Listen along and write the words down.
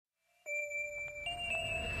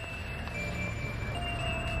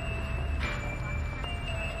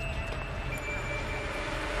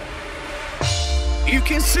You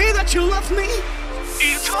can say that you love me.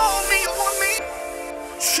 You told me you want me.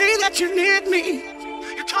 Say that you need me.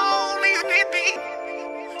 You told me you need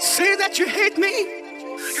me. Say that you hate me.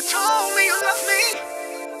 You told me you love me.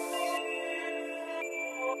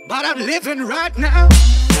 But I'm living right now.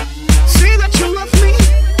 Say that you love me.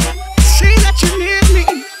 Say that you need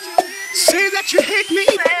me. Say that you hate me.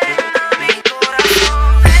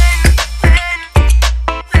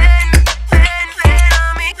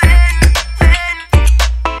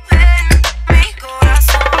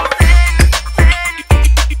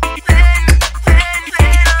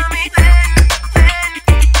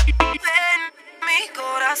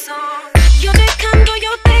 Yo te canto,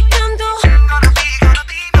 yo te canto.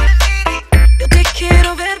 Yo te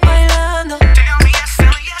quiero ver bailando.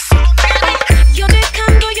 Yo te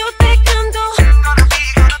canto, yo te canto.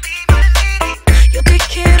 Yo te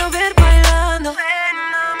quiero ver bailando. Ven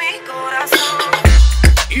a mi corazón.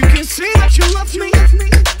 You can say that you love me.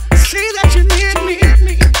 Say that you need me.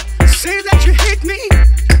 Say that you hate me.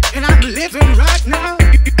 And I'm living right now.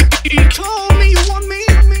 You told me you want me.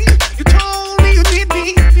 You told me you need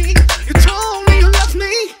me. You told me you love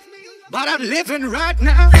me. But I'm living right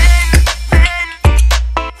now.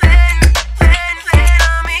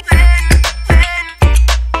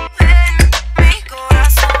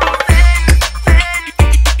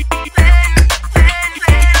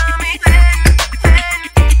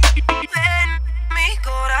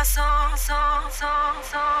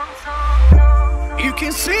 You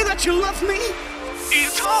can say that you love me. You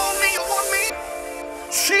told me you want me.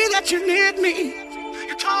 Say that you need me.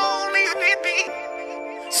 You told me you need me.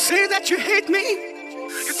 Say that you hate me.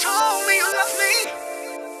 You told me you love me.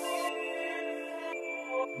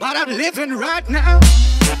 But I'm living right now.